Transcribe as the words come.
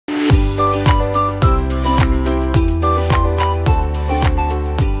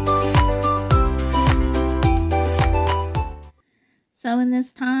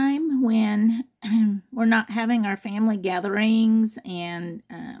this time when we're not having our family gatherings and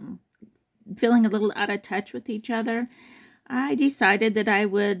feeling a little out of touch with each other, I decided that I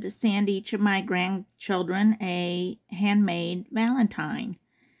would send each of my grandchildren a handmade Valentine.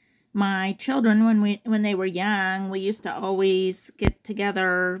 My children, when they were young, we used to always get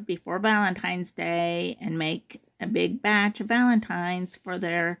together before Valentine's Day and make a big batch of Valentines for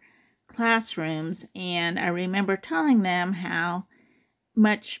their classrooms. And I remember telling them how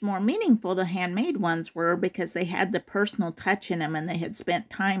much more meaningful the handmade ones were because they had the personal touch in them and they had spent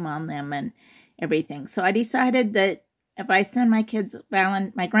time on them and everything. So I decided that if I send my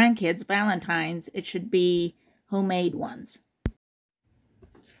grandkids Valentines, it should be homemade ones.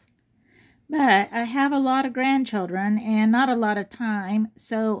 But I have a lot of grandchildren and not a lot of time,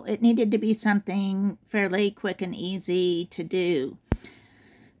 so it needed to be something fairly quick and easy to do.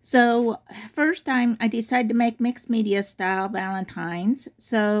 So first I decided to make mixed media style Valentines.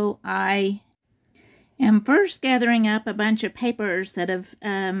 So I am first gathering up a bunch of papers that have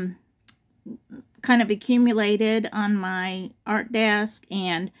kind of accumulated on my art desk,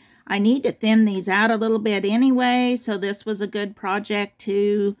 and I need to thin these out a little bit anyway, so this was a good project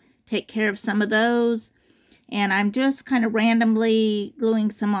to take care of some of those. And I'm just kind of randomly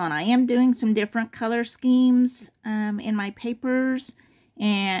gluing some on. I am doing some different color schemes in my papers,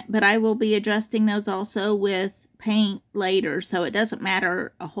 but I will be adjusting those also with paint later, so it doesn't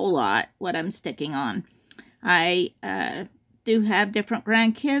matter a whole lot what I'm sticking on. I do have different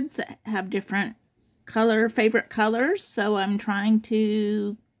grandkids that have different favorite colors, so I'm trying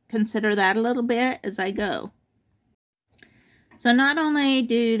to consider that a little bit as I go. So not only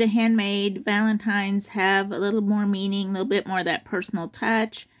do the handmade Valentines have a little more meaning, a little bit more of that personal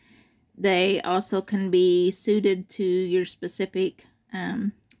touch, they also can be suited to your specific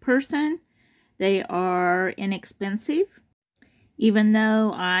person. They are inexpensive, even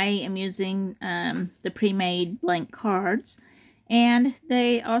though I am using the pre-made blank cards, and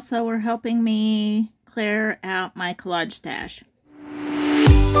they also are helping me clear out my collage stash.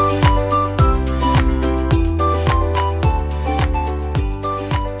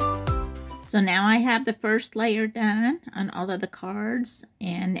 So now I have the first layer done on all of the cards,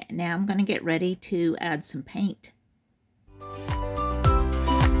 and now I'm going to get ready to add some paint.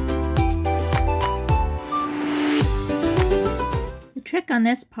 The trick on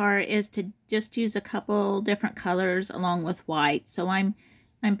this part is to just use a couple different colors along with white. So I'm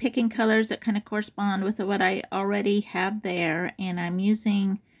picking colors that kind of correspond with what I already have there, and I'm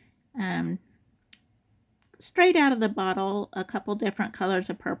using straight out of the bottle a couple different colors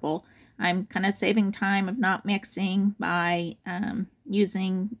of purple. I'm kind of saving time of not mixing by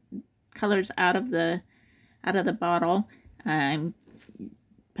using colors out of the bottle. I'm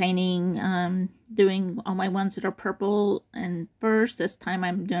painting, doing all my ones that are purple, and first this time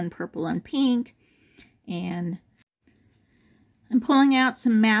I'm doing purple and pink, and I'm pulling out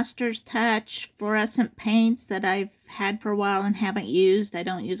some Master's Touch fluorescent paints that I've had for a while and haven't used. I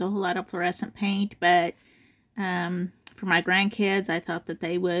don't use a whole lot of fluorescent paint, but for my grandkids, I thought that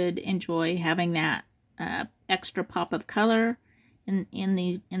they would enjoy having that extra pop of color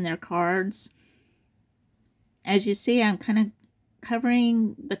in their cards. As you see, I'm kind of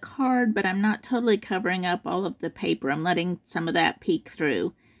covering the card, but I'm not totally covering up all of the paper. I'm letting some of that peek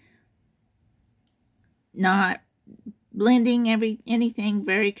through. Not blending anything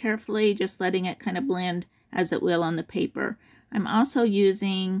very carefully, just letting it kind of blend as it will on the paper. I'm also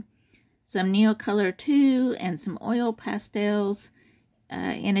using some Neocolor 2 and some oil pastels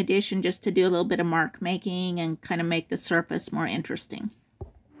in addition, just to do a little bit of mark making and kind of make the surface more interesting.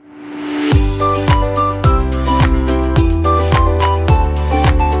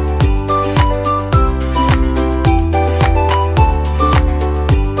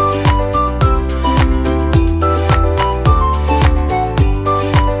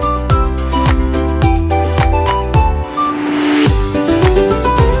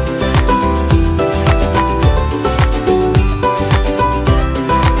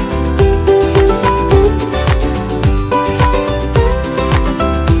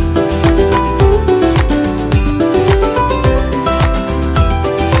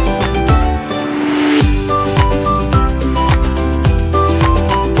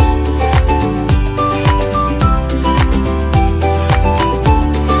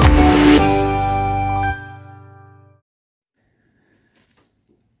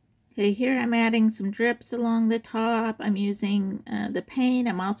 Okay, here I'm adding some drips along the top. I'm using the paint.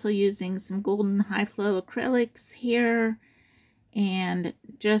 I'm also using some golden high flow acrylics here, and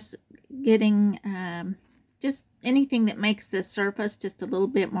just getting just anything that makes this surface just a little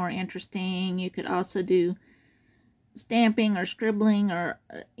bit more interesting. You could also do stamping or scribbling or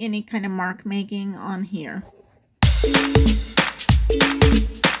any kind of mark making on here.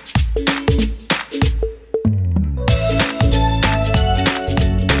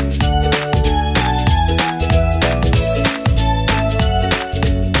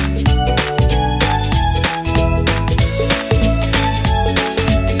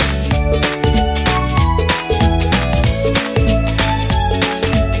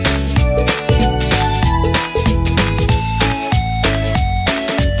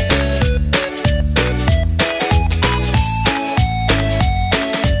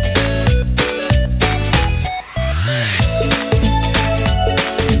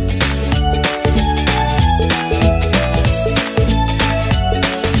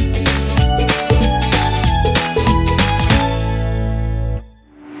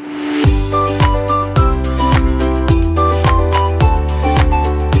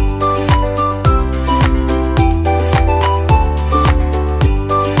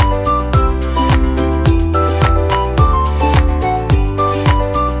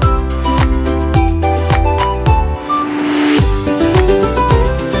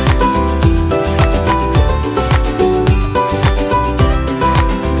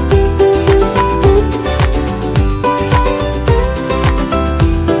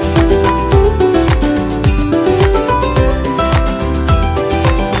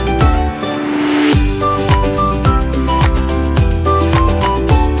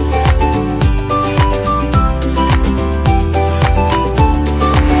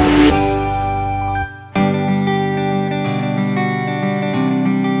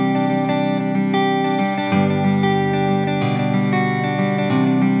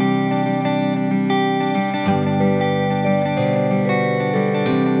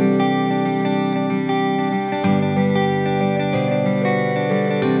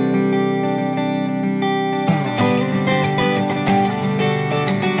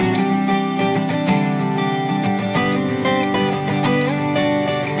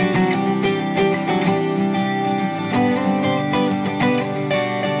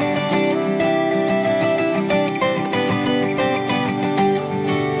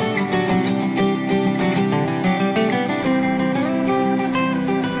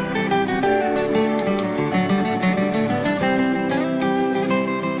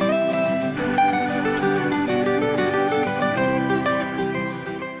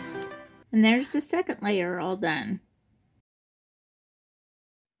 And there's the second layer all done.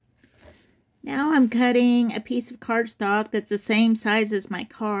 Now I'm cutting a piece of cardstock that's the same size as my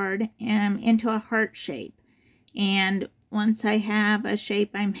card into a heart shape. And once I have a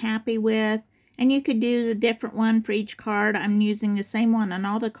shape I'm happy with, and you could do a different one for each card, I'm using the same one on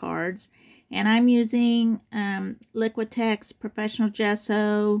all the cards. And I'm using Liquitex Professional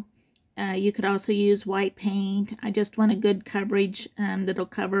Gesso. You could also use white paint. I just want a good coverage that'll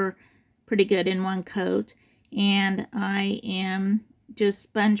cover pretty good in one coat. And I am just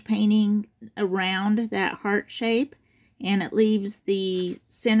sponge painting around that heart shape, and it leaves the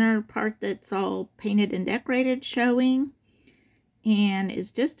center part that's all painted and decorated showing. And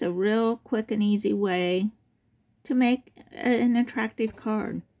it's just a real quick and easy way to make an attractive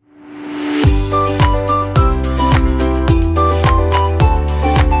card.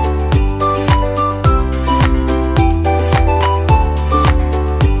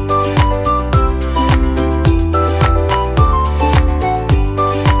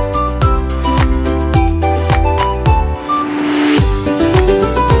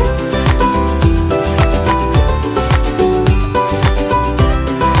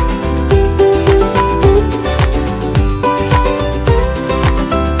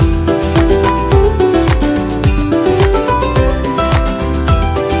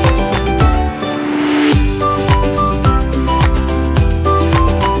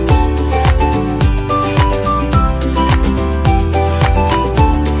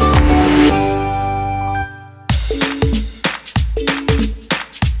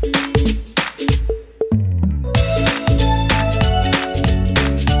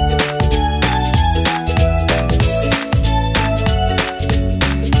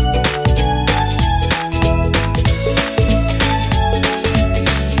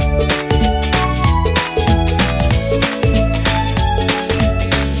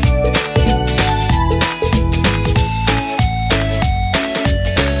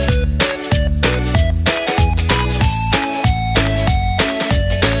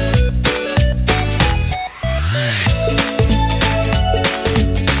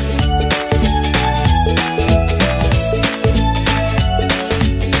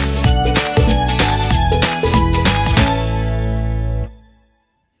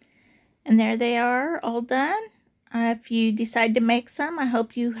 And there they are, all done. If you decide to make some, I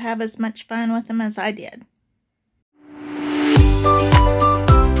hope you have as much fun with them as I did.